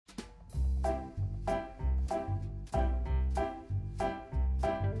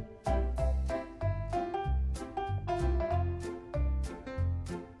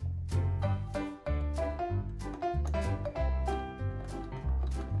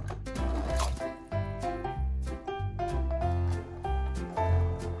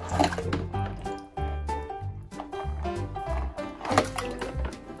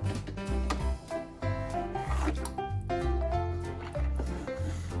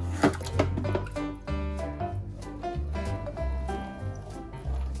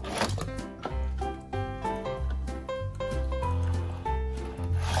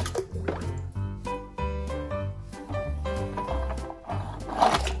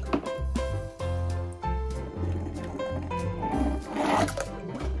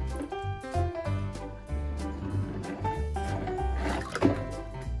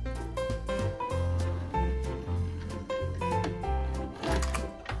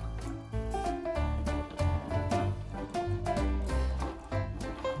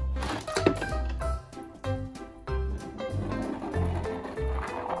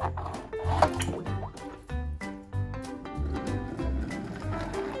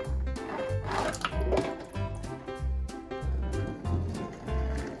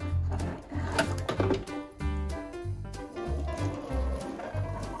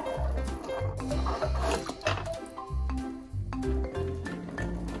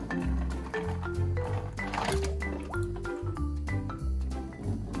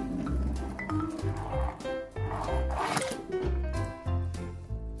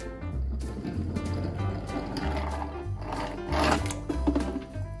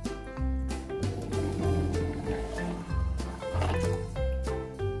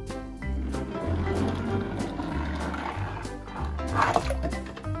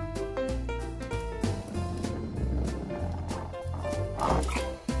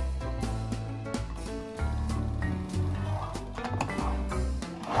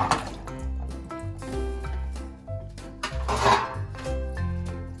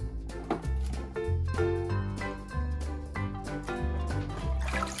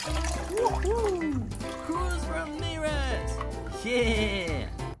Woohoo! Cruz Ramirez! Yeah!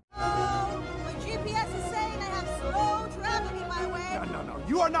 Oh, my GPS is saying I have slow traffic in my way. No.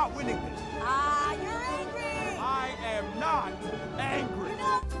 You are not winning this. Ah, you're angry. I am not angry.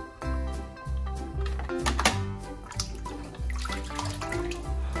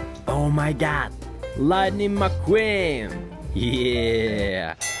 Oh my God! Lightning McQueen!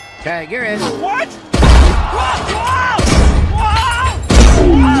 Yeah! Okay, you're in. What?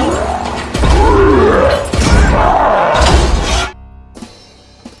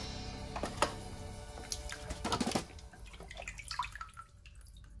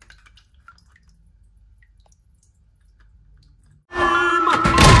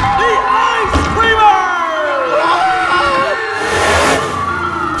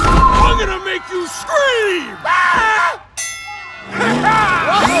 You scream!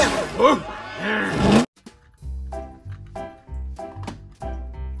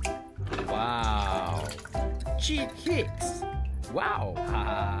 Wow! Cheat kicks! Wow!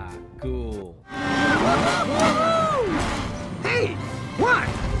 Haha! Cool! Hey! What?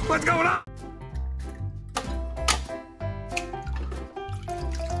 What's going on?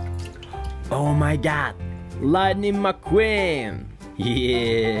 Oh my God! Lightning McQueen!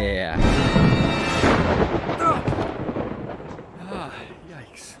 Yeah!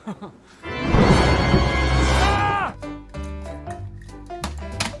 Yikes.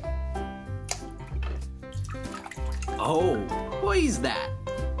 Oh, who is that?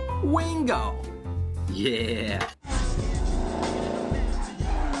 Wingo! Yeah!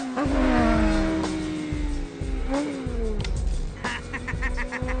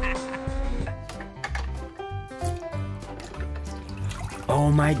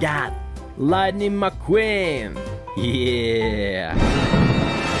 Oh my God! Lightning McQueen! Yeah!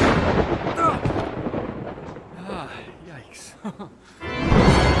 Yikes.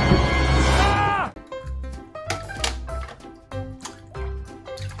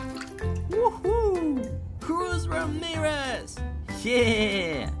 Woohoo! Cruz Ramirez!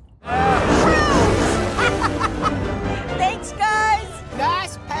 Yeah! Thanks, guys.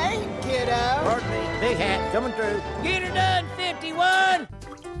 Nice paint, kiddo. Pardon me. Big hat coming through. Get her done, 51.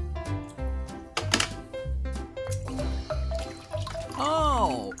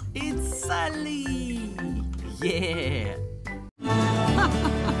 Oh, it's Sally! Yeah!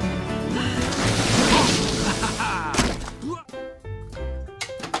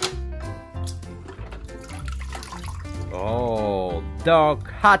 Oh, Dog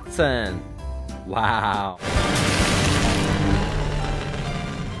Hudson! Wow!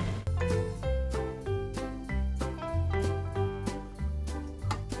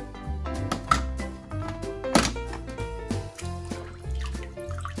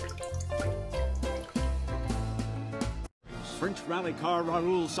 French rally car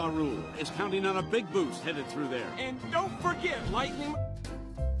Raoul Sarul is counting on a big boost headed through there. And don't forget, Lightning.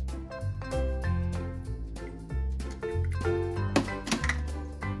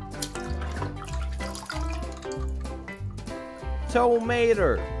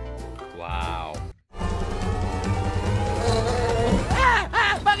 Tomato! Wow!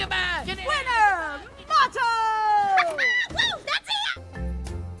 Winner! Motto! Woo, that's it!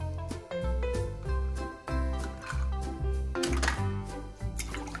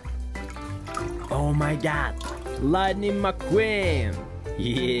 Oh my God! Lightning McQueen!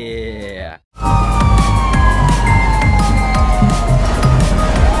 Yeah!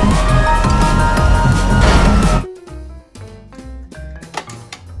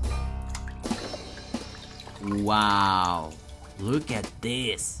 Wow! Look at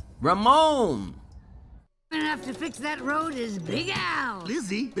this! Ramon! Enough to fix that road is Big Al.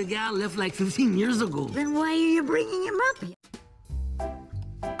 Lizzie, Big Al left like 15 years ago. Then why are you bringing him up here?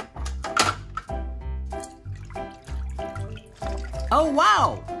 Oh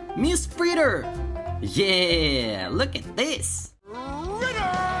wow! Miss Fritter! Yeah! Look at this!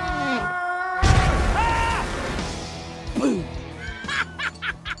 Boom!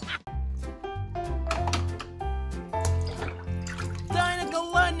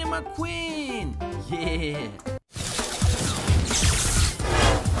 Dinoco Lightning McQueen! Yeah!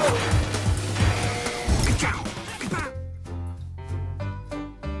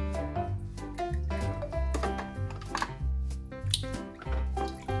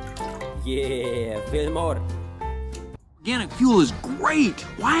 Yeah, Fillmore. Organic fuel is great.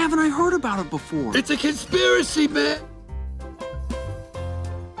 Why haven't I heard about it before? It's a conspiracy, man.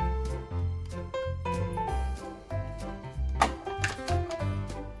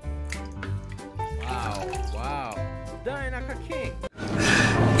 Wow. Dinoco King.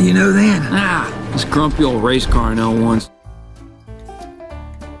 You know then. This grumpy old race car I know once.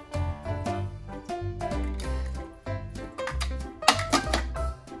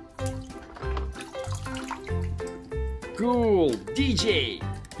 Cool, DJ.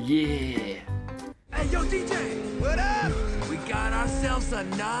 Yeah. Hey, yo, DJ! What up? We got ourselves a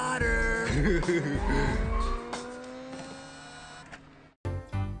nodder.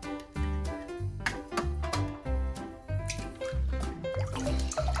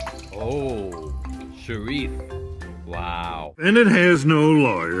 Oh, Sharif. Wow. And it has no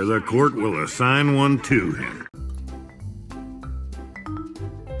lawyer. The court will assign one to him.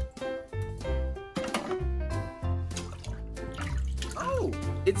 Oh,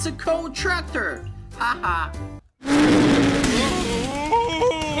 it's a coal tractor. Haha.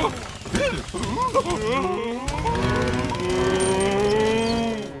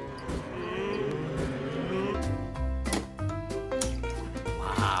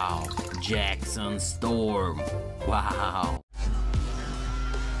 Wow, Jackson Storm. Wow.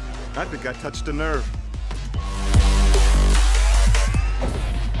 I think I touched a nerve.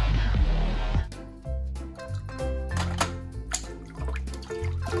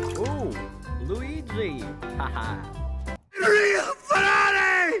 Oh, Luigi. Haha.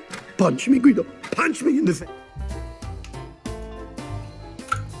 Punch me, Guido. Punch me in the face.